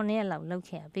ရက်9ရက်လောက်လုပ်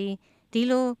ခဲ့ရပြီးဒီ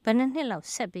လိုဘယ်နှစ်လောက်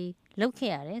ဆက်ပြီးလုပ်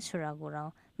ခဲ့ရတယ်ဆိုတာကို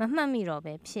တော့မမှတ်မိတော့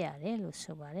ပဲဖြစ်ရတယ်လို့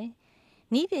ဆိုပါတယ်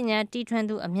။ဤပညာတီထွင်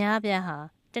သူအများအပြားဟာ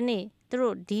တနေ့သူ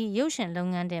တို့ဒီရုပ်ရှင်လုပ်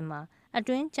ငန်းထဲမှာအ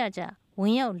တွင်းကြကြဝ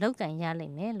င်ရောက်လုပ်ကင်ရလိ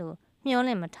မ့်မယ်လို့မျှော်လ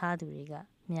င့်မထားသူတွေက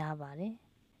များပါတယ်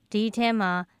။ဒီထဲ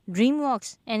မှာ DreamWorks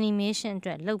Animation အ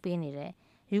တွက်လုပ်ပေးနေတဲ့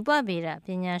ရူပဗေဒပ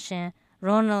ညာရှင်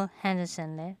Ronald Henderson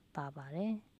လည်းပါပါတ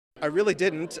ယ်။ I really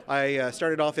didn't. I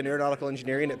started off in aeronautical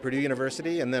engineering at Purdue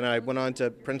University, and then I went on to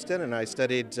Princeton, and I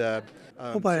studied.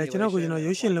 ဟုတ်ပါတယ်ကျွန်တော်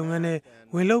ရုပ်ရှင်လုပ်ငန်းနဲ့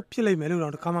ဝင်လုပ်ဖြစ်လိမ့်မယ်လို့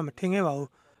တော့တခါမှမထင်ခဲ့ပါဘူး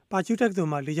။ပါကျူတက္ကသို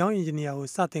လ်မှာလေကြောင်းအင်ဂျင်နီယာကို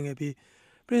စတင်ခဲ့ပြီး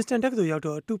Princeton တက္ကသိုလ်ရောက်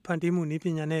တော့အတုဖန်တီးမှုနည်းပ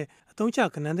ညာနဲ့အသုံးချ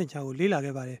ကဏ္ဍသင်္ချာကိုလေ့လာ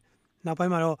ခဲ့ပါတယ်။နောက်ပို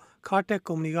င်းမှာတော့ Cartech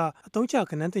ကုမ္ပဏီကအသုံးချ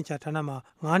ကဏ္ဍသင်္ချာဌာနမှာ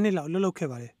9နှစ်လောက်အလုပ်လုပ်ခဲ့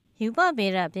ပါတယ်။ရူပဗေ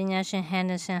ဒပညာရှင်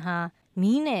Henderson ဟာ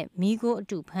မီးနဲ့မီးကိုအ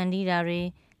တုဖန်တီးတာတွေ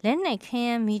လက်နဲ့ခင်းရ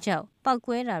မ်းမီးကြောက်ပောက်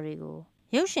ကွဲတာတွေကို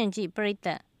ရုပ်ရှင်ကြည့်ပရိသ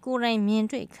တ်ကိုယ်တိုင်မြင်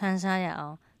တွေ့ခံစားရအော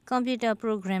င်ကွန်ပျူတာ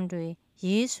program တွေ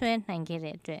ရေးဆွဲနိုင်ခဲ့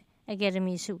တဲ့အတွက်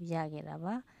Academy ဆုရခဲ့တာ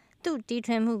ပါသူတီ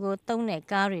ထွင်မှုကိုသုံးတဲ့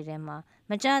ကားတွေထဲမှာ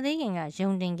မကြသေးခင်ကယုံ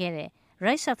တင်ခဲ့တဲ့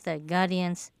Rise of the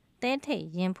Guardians တဲထိတ်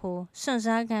ရင်ဖိုးစွန့်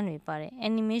စားခန်းတွေပါတဲ့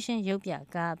animation ရုပ်ပြ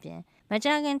ကားအပြင်မကြ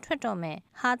ခင်ထွက်တော့မဲ့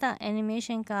ဟာတာ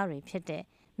animation ကားတွေဖြစ်တဲ့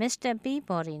Mr.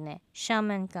 Peabody နဲ့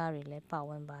Shaman ကားတွေလည်းပါ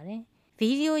ဝင်ပါတယ်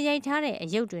ဗီဒီယိုရိုက်ထားတဲ့အ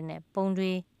ရုပ်တွေနဲ့ပုံ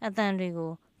တွေအသံတွေ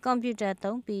ကိုကွန်ပျူတာ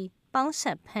သုံးပြီးပေါင်းစ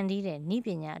ပ်ဖန်တီးတဲ့နည်းပ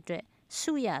ညာအတွက်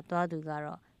ဆုရသွားသူက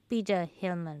တော့ Peter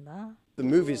Hillman ပါ The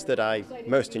movies that I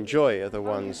most enjoy are the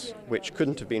ones which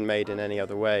couldn't have been made in any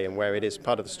other way and where it is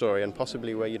part of the story and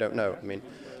possibly where you don't know. I mean,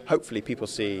 hopefully people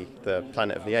see the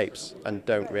Planet of the Apes and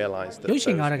don't realize that ရုပ်ရှ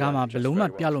င်ကားတကားမှာဘယ်လုံးမှ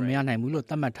ပြလို့မရနိုင်ဘူးလို့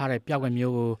သတ်မှတ်ထားတဲ့ပြောက်ွက်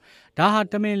မျိုးကိုဒါဟာ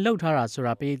တမင်လှုပ်ထားတာဆို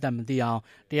တာပေးသက်မသိအောင်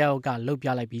တရားဥကလှုပ်ပြ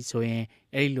လိုက်ပြီးဆိုရင်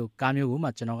အဲ့ဒီလိုကားမျိုးကိုမှ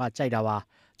ကျွန်တော်ကကြိုက်တာပါ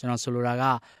ကျွန်တော်ဆိုလိုတာက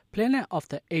Planet of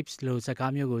the Apes လို့ဇာတ်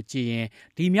ကားမျိုးကိုကြည့်ရင်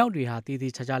ဒီမြောက်တွေဟာတည်တ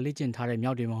ည်ချာချာလေ့ကျင့်ထားတဲ့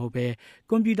မြောက်တွေမဟုတ်ဘဲ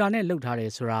ကွန်ပျူတာနဲ့လှုပ်ထားတ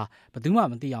ယ်ဆိုတာဘယ်သူမှ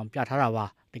မသိအောင်ပြထားတာပါ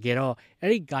တကယ်တော့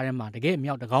အဲ့ဒီကားထဲမှာတကယ်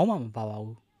မြောက်တကောင်းမှမပါပါ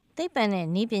ဘူးသိပ္ပံနဲ့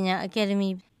နည်းပညာ Academy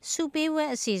စုပေးဝဲ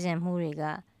အစီအစဉ်မှုတွေက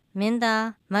မင်းသား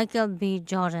Michael B.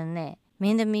 Jordan နဲ့မ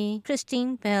င်းသမီး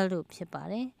Christine Bell တို့ဖြစ်ပါ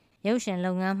တယ်ရုပ်ရှင်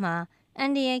လုပ်ငန်းမှာအ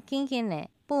န်ဒီရဲ့ကင်းကင်းနဲ့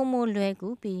ပုံမလွယ်ကူ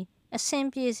ပြီးအဆင်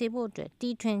ပြေစေဖို့အတွက်တီ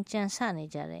ထွင်ကြံစနေ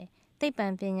ကြတယ်သိပ္ပံ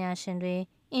ပညာရှင်တွေ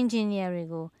engineer တွေ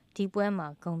ကိုဒီပွဲမှာ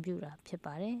ဂုဏ်ပြုတာဖြစ်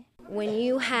ပါတယ် When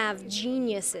you have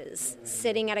geniuses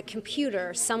sitting at a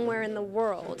computer somewhere in the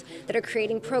world that are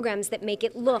creating programs that make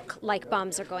it look like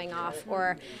bombs are going off or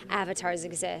avatars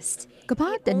exist. ကမ္ဘာ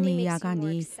တနေရာက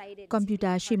နေကွန်ပျူ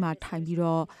တာရှေ့မှာထိုင်ပြီး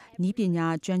တော့နည်းပညာ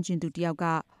ကျွမ်းကျင်သူတယောက်က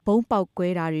ဘုံပေါက်ကွဲ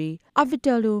တာတွေ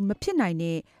avatar လိုမဖြစ်နိုင်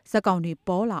တဲ့ဇာတ်ကောင်တွေ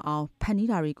ပေါ်လာအောင်ဖန်တီး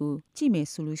တာတွေကိုကြည့်မယ်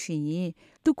ဆိုလို့ရှိရင်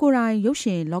သူကိုယ်တိုင်ရုပ်ရှ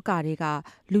င်လောကတွေက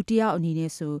လူတယောက်အနေ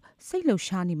နဲ့ဆိုစိတ်လှုပ်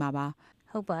ရှားနေမှာပါ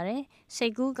ဟုတ်ပါတယ်စိ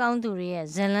တ်ကူးကောင်းသူတွေရဲ့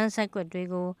ဇလန်းဇက်ကွက်တွေ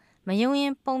ကိုမယုံရ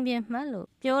င်ပုံပြင်မှတ်လို့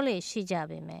ပြောလေရှိကြ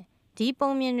ပေမဲ့ဒီပုံ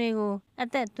ပြင်တွေကိုအ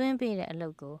သက်သွင်းပေးတဲ့အလု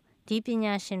ပ်ကိုဒီပ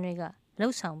ညာရှင်တွေကလှု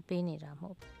ပ်ဆောင်ပေးနေတာမဟု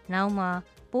တ်နောက်မှ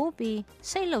ပိုးပြီး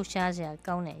စိတ်လှုပ်ရှားစရာ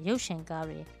ကောင်းတဲ့ရုပ်ရှင်ကား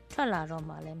တွေထွက်လာတော့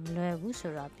မှလည်းမလွယ်ဘူး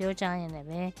ဆိုတာပြောကြရင်လည်း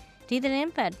ပဲဒီသတ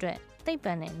င်းပတ်အတွက်သိပ္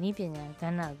ပံနဲ့နည်းပညာက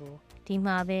ဏ္ဍကိုဒီ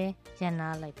မှာပဲရန်နာ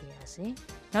လိုက်ပါရစေ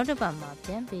နောက်တစ်ပတ်မှာ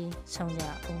ပြန်ပြီးဆုံကြ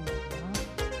အောင်ပါ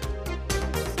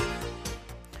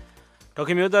ဒေါခ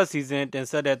င်မျိုးသက်စီစဉ်တင်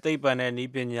ဆက်တဲ့သိပ္ပံနဲ့န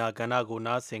ည်းပညာကဏ္ဍကို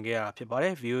နားဆင်ခဲ့ရတာဖြစ်ပါတ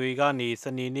ယ်။ VOA ကနေစ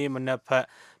နေနေ့မနက်ဖက်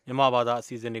မြန်မာဘာသာအ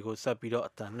စီအစဉ်တွေကိုဆက်ပြီးတော့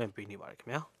အသံလွှင့်ပေးနေပါတယ်ခင်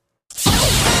ဗျာ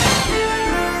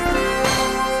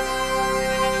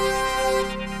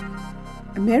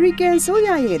။ American ဆိုရ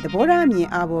ရဲ့သဘောထားအမြင်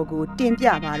အာဘော်ကိုတင်ပြ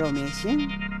ပါတော့မယ်ရှင်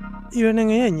။အီရန်နိုင်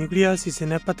ငံရဲ့နျူကလ িয়ার အစီအစဉ်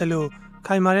နဲ့ပတ်သက်လို့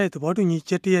ခိုင်မာတဲ့သဘောတူညီ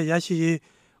ချက်တရရရှိရေး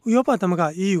ဥရောပသမဂ္ဂ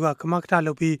EU ကကမကထ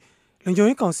လုပ်ပြီးလုံခြုံ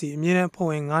ရေးကောင်စီအမြဲတမ်းဖွဲ့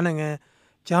ဝင်9နိုင်ငံ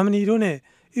ဂျာမနီတို့နဲ့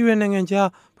အီရန်နိုင်ငံကြား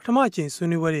ပထမအကြိမ်ဆွေး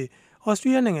နွေးပွဲတွေ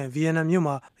Australia နိုင်ငံ Vienna မြို့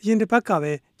မှာအရင်တစ်ပတ်က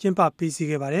ပဲကျင်းပပြီးစီး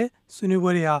ခဲ့ပါတယ်။ဆွေးနွေး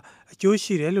ပွဲတွေဟာအကျိုး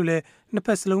ရှိတယ်လို့လည်းနှစ်ဖ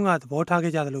က်စလုံးကသဘောထား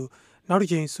ခဲ့ကြသလိုနောက်တစ်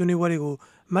ချိန်ဆွေးနွေးပွဲတွေကို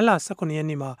မတ်လ18ရက်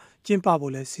နေ့မှာကျင်းပ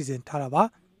ဖို့လည်းစီစဉ်ထားတာပါ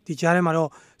။ဒီကြားထဲမှာတော့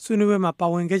ဆွေးနွေးပွဲမှာပါ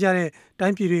ဝင်ခဲ့ကြတဲ့တို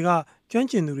င်းပြည်တွေကကျွမ်း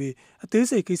ကျင်သူတွေအသေး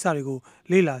စိတ်ကိစ္စတွေကို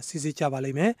လေ့လာစစ်ဆေးကြပါလိ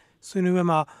မ့်မယ်။ဆွေးနွေးပွဲ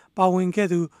မှာပါဝင်ခဲ့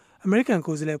သူအမေရိကန်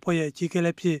ကိုယ်စားလှယ်အဖွဲ့ရဲ့အကြီးအကဲလ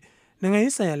ည်းဖြစ်နိုင်ငံ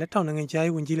ရေးဆိုင်ရာလက်ထောက်နိုင်ငံခြား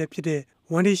ရေးဝန်ကြီးလည်းဖြစ်တဲ့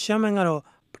Wendy Sherman ကတော့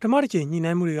ပထမတစ်ချိန်ညှိ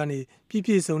နှိုင်းမှုတွေကနေ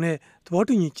ပြည့်စုံတဲ့သဘော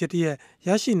တူညီချက်တည်းရ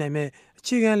ရှိနိုင်မဲ့အ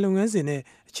ခြေခံလုပ်ငန်းစဉ်နဲ့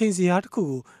အချိန်စီအားတစ်ခု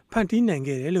ကိုဖန်တီးနိုင်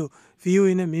ခဲ့တယ်လို့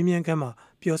VOA နဲ့မေးမြန်းခန်းမှာ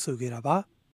ပြောဆိုခဲ့တာပါ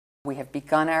We have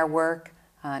begun our work.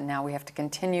 Now we have to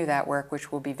continue that work, which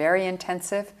will be very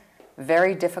intensive,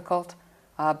 very difficult.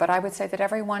 But I would say that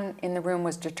everyone in the room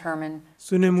was determined.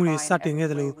 ဆွေးနွေးမှုတွေစတင်ခဲ့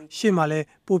သလိုရှေ့မှာလည်း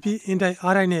ပိုပြီးအင်တိုက်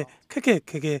အားတိုက်နဲ့ခက်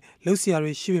ခဲလှုပ်ရှား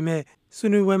တွေရှိပေမဲ့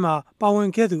ဆွေးနွေးပွဲမှာပါဝင်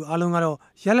ခဲ့သူအားလုံးကတော့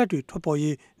ရလဒ်တွေထွက်ပေါ်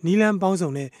ရေးနီလန်းပေါင်းစုံ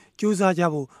နဲ့ကြိုးစားကြ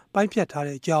ဖို့ပိုင်းဖြတ်ထား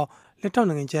တဲ့အကြောင်းလက်ထောက်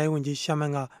နိုင်ငံခြားရေးဝန်ကြီးရှာမ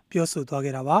န်ကပြောဆိုသွား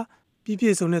ခဲ့တာပါပြ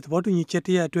ည့်စုံတဲ့သဘောတူညီချက်တ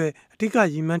ရက်အတွက်အထူး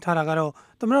ရည်မှန်းထားတာကတော့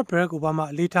သမ္မတဘရက်အိုဘားမား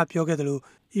အလေးထားပြောခဲ့သလို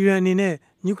အီရန်အနေနဲ့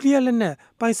နျူကလ িয়ার လက်နက်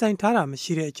ပိုင်ဆိုင်ထားတာမ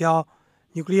ရှိတဲ့အကြောင်း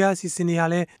နျူကလ িয়ার အစီအစဉ်တွေဟာ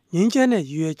လည်းငြိမ်းချမ်းတဲ့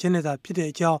ရည်ရွယ်ချက်နဲ့သာဖြစ်တဲ့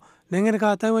အကြောင်းနိုင်ငံတကာ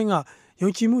အတိုင်းအဝိုင်းကယုံ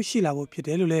ကြည်မှုရှိလာဖို့ဖြစ်တ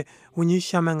ယ်လို့လည်းဝန်ကြီး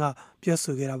ရှာမန်ကပြော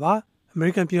ဆိုခဲ့တာပါအမေ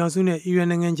ရိကန်ပြည်ထောင်စုနဲ့အီရန်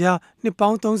နိုင်ငံကြားနှစ်ပေါ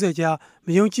င်း30ကြာမ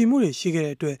ယုံကြည်မှုတွေရှိခဲ့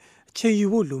တဲ့အတွက်အချိန်ယူ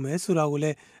ဖို့လိုမယ်ဆိုတာကိုလ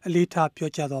ည်းအလေးထားပြော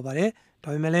ကြားသွားပါတယ်ဒါ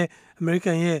ပေမဲ့လည်းအမေရိက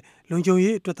န်ရဲ့လုံခြုံ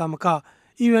ရေးအတွက်သာမက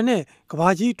အီရန်နဲ့ကမ္ဘာ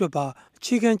ကြီးအတွက်ပါအ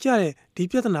ခြေခံကျတဲ့ဒီ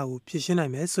ပြဿနာကိုဖြေရှင်းနို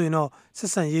င်မယ်ဆိုရင်တော့ဆ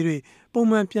က်ဆံရေးတွေပုံ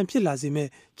မှန်ပြန်ဖြစ်လာစေမဲ့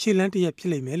ခြေလှမ်းတစ်ရပ်ဖြစ်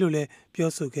လိမ့်မယ်လို့လည်း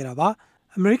ပြောဆိုခဲ့တာပါ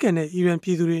အမေရိကန်နဲ့အီရန်ပြ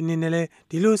ည်သူတွေအနေနဲ့လည်း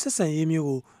ဒီလိုဆက်ဆံရေးမျိုး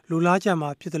ကိုလိုလားကြမှာ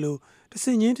ဖြစ်တယ်လို့တဆ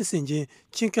င့်ချင်း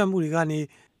ချင်းကပ်မှုတွေကနေ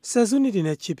ဆယ်စုနှစ်တွေ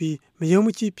နဲ့ချစ်ပြီးမယုံမ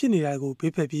ကြည်ဖြစ်နေတာကို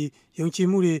ဘေးဖယ်ပြီးယုံကြည်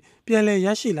မှုတွေပြန်လည်ရ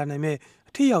ရှိလာနိုင်မဲ့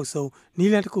အထက်ရောက်ဆုံးန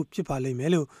ည်းလမ်းတစ်ခုဖြစ်ပါလိမ့်မ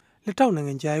ယ်လို့လက်ထောက်နိုင်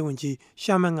ငံခြားရေးဝန်ကြီး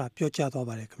ရှာမန်ကပြောကြားသွား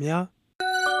ပါတယ်ခင်ဗျာ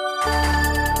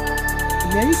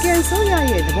American ဆိုရ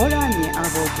ရဲ့သဘောထားအမြင်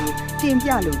အားပေါ်ကိုတင်ပြ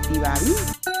လို့ပြီးပါပြီ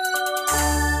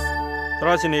သ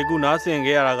ရရှင်တွေကနားဆင်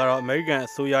ခဲ့ရတာကတော့ American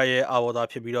အစိုးရရဲ့အာဘော်သာ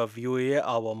ဖြစ်ပြီးတော့ VOA ရဲ့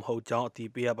အာဘော်မဟုတ်ကြောင်းအတည်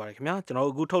ပြုရပါတယ်ခင်ဗျာကျွန်တော်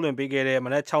အခုထုတ်လွှင့်ပေးခဲ့တဲ့မ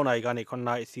နက်6နာရီကနေ9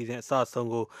နာရီအစီအစဉ်အစအဆုံး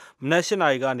ကိုမနက်8နာ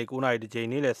ရီကနေ9နာရီတစ်ကြိမ်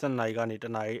နေ့လယ်10နာရီကနေ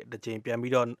10နာရီတစ်ကြိမ်ပြန်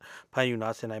ပြီးတော့ဖန်ယူ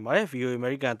နားဆင်နိုင်ပါတယ် VOA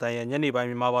American တန်ရဲ့ညနေပိုင်း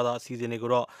မြန်မာဘာသာအစီအစဉ်တွေ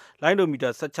ကိုတော့လိုင်းဒိုမီတာ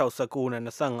16 19နဲ့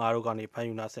25တို့ကနေဖန်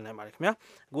ယူနားဆင်နိုင်ပါတယ်ခင်ဗျာ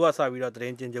အခုကစပြီးတော့သတ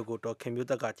င်းချင်းချုပ်ကိုတော့ခင်မျိုး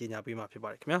သက်ကကြီးညာပေးမှာဖြစ်ပါ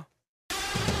တယ်ခင်ဗျာ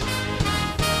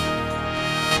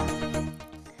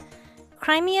ခ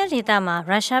ရိုင်းမီးယားဒေသမှာ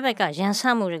ရုရှားဘက်ကရန်စ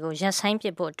မှုတွေကိုရပ်ဆိုင်းပ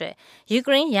စ်ဖို့အတွက်ယူက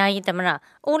ရိန်းယာယီသမ္မတ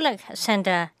အိုလက်ဆန်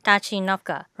ဒါတာချီနော့ဖ်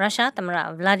ကရုရှားသမ္မတ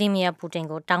ဗလာဒီမီယာပူတင်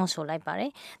ကိုတောင်းဆိုလိုက်ပါတ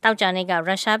ယ်။တောက်ကြနေ့က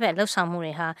ရုရှားဘက်လှုပ်ဆောင်မှု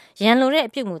တွေဟာရန်လိုတဲ့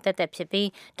အပြုအမူသက်သက်ဖြစ်ပြီး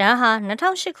ဒါဟာ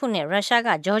2008ခုနှစ်ရုရှားက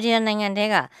ဂျော်ဂျီယာနိုင်ငံတဲ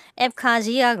ကအက်ဖ်ခါ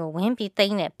ဇီးယားကိုဝင်ပြီးသိ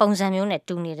မ်းတဲ့ပုံစံမျိုးနဲ့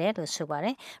တူနေတယ်လို့ဆိုပါတ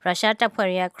ယ်။ရုရှားတပ်ဖွဲ့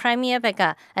တွေကခရိုင်းမီးယားဘက်က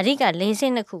အဓိကလေးစ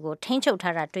င်းတစ်ခုကိုထိန်းချုပ်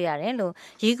ထားတာတွေ့ရတယ်လို့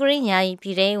ယူကရိန်းယာယီပြ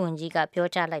ည်ထောင်ဝန်ကြီးကပြော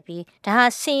ကြားလိုက်ပြီးဒါဟာ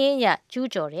စင်ရေးရကျူး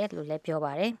ကျော်တယ်လို့လည်းပြော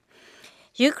ပါတယ်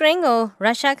ယူကရိန်းကို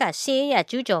ရုရှားကစီးရဲ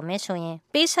ကျူးကျော်မယ်ဆိုရင်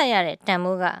ပေးဆက်ရတဲ့တန်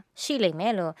ဖိုးကရှိလိမ့်မ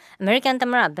ယ်လို့အမေရိကန်သ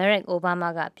မ္မတဘရက်အိုဘား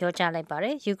မားကပြောကြားလိုက်ပါတ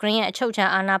ယ်ယူကရိန်းရဲ့အချုပ်အခြာ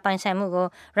အာဏာပိုင်ဆိုင်မှုကို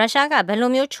ရုရှားကဘယ်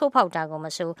လိုမျိုးချိုးဖောက်တာကိုမ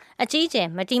ဆိုအကြီးအကျယ်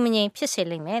မတိမငြိမ်ဖြစ်စေ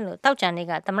လိမ့်မယ်လို့တောက်ကြနေ့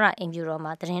ကသမ္မတအင်ဖြူတော်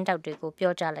မှာသတင်းတောက်တွေကို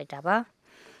ပြောကြားလိုက်တာပါ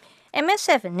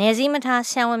MSF နယ်စည်းမထား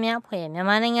ဆရာဝန်များအဖွဲ့ရဲ့မြန်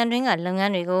မာနိုင်ငံတွင်းကလုပ်င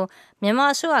န်းတွေကိုမြန်မာ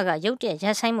အစိုးရကရုတ်တရက်ရ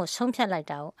ပ်ဆိုင်းမှုဆုံးဖြတ်လိုက်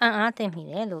တာကိုအံ့အားသင့်မိ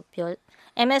တယ်လို့ပြော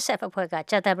MSF အဖွဲ့က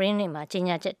ကြာသပတေးနေ့မှာကြေ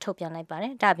ညာချက်ထုတ်ပြန်လိုက်ပါတ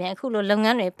ယ်။ဒါပြင်အခုလိုလုပ်င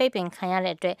န်းတွေပိတ်ပင်ခံရ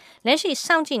တဲ့အတွက်လက်ရှိ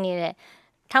စောင့်ကြည့်နေတဲ့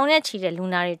ထောင်နဲ့ချီတဲ့လူ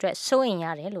နာတွေအတွက်စိုးရိမ်ရ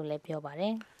တယ်လို့လည်းပြောပါတ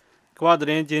ယ်။ကမ္ဘာသ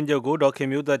တင်းချင်းချုပ်ကိုဒေါက်ခင်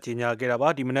မျိုးသက်ကြေညာခဲ့တာပါ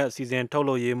ဒီမနက်အစီအစဉ်ထုတ်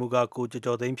လို့ရေးမှုကကို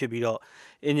ကျော်သိန်းဖြစ်ပြီးတော့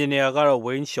အင်ဂျင်နီယာကတော့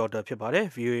Wayne Shorter ဖြစ်ပါတယ်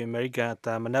VOA American အတ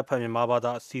န်မနက်ဖက်မြန်မာဘာ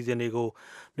သာအစီအစဉ်တွေကို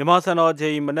မြန်မာစံတော်ချိ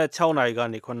န်မနက်6နာရီက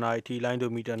နေ9နာရီထိလိုင်း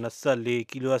ဒိုမီတာ24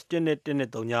 kHz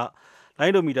 1.1.3ညလို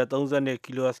င်းဒိုမီတာ30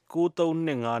 kHz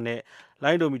 9325နဲ့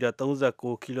လိုင်းဒိုမီတာ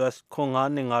39 kHz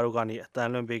 9525တို့ကနေအတန်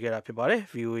လွှင့်ပေးခဲ့တာဖြစ်ပါတယ်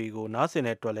VOA ကိုနားဆင်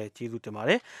တဲ့အတွက်လည်းကျေးဇူးတင်ပါတ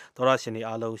ယ်သောရရှင်တွေ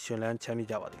အားလုံးရှင်လန်းချမ်းမြေ့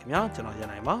ကြပါစေခင်ဗျာကျွန်တော်ရန်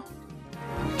နိုင်ပါ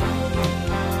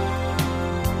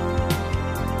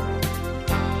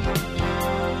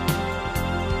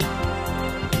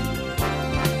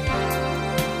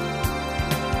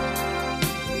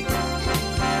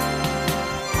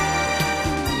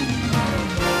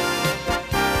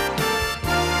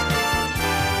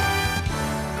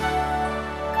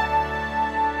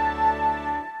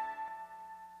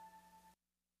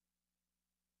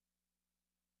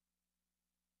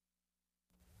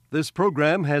This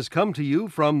program has come to you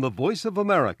from the Voice of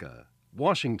America,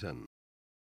 Washington.